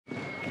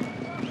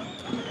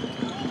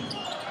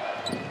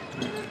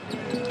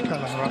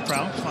On the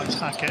wraparound, finds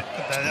Hackett,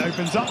 but then it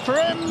opens up for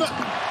him.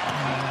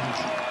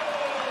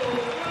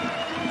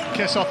 And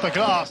kiss off the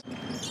glass.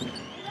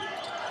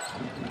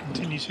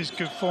 Continues his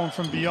good form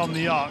from beyond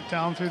the arc.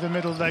 Down through the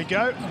middle they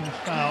go, and the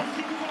foul.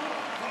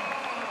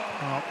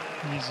 Well,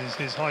 uses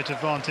his height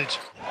advantage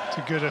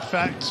to good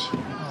effect.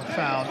 Well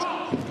found.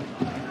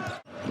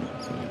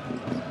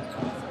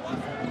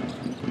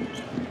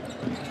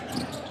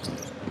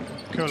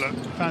 Colo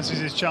fancies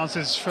his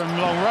chances from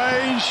long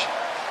range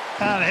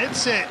and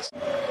hits it.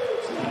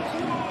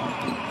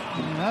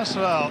 And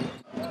ASVEL.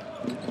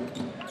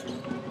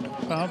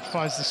 Foul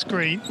provides the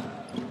screen.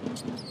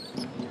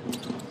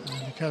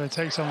 And De Colo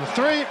takes on the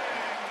three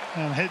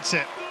and hits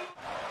it.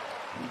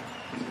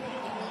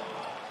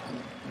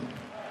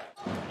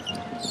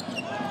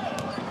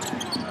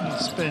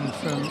 Spin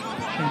from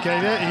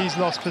Gator. He's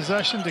lost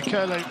possession. De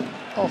Colo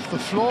off the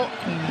floor.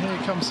 And here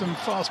comes some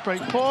fast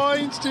break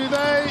points. Do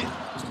they?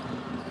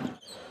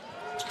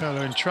 De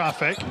Colo in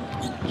traffic.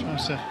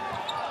 Tries to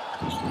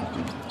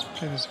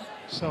get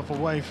himself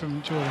away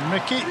from Jordan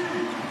Mickey.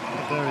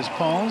 But there is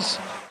Pons.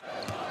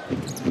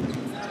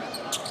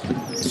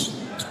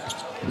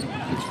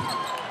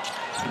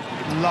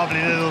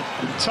 Lovely little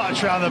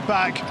touch around the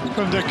back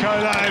from De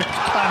Colo. And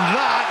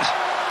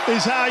that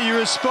is how you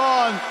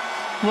respond.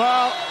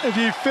 Well, if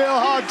you feel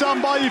hard done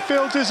by, you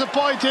feel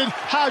disappointed,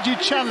 how do you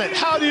channel it?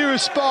 How do you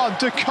respond?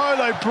 De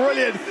Colo,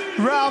 brilliant,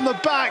 round the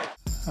back.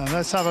 And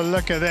let's have a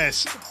look at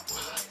this.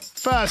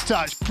 First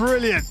touch,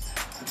 brilliant.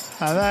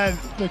 And then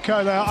De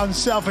Colo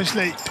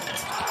unselfishly,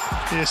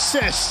 the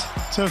assist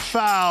to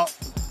foul.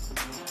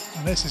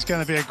 And this is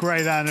going to be a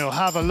great angle.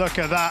 Have a look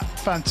at that.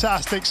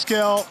 Fantastic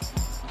skill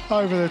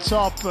over the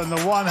top and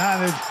the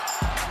one-handed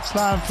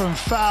slam from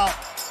foul.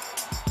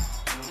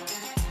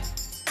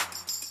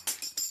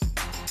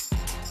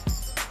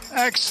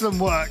 Excellent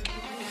work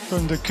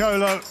from De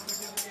Colo,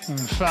 and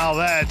foul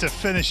there to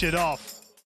finish it off.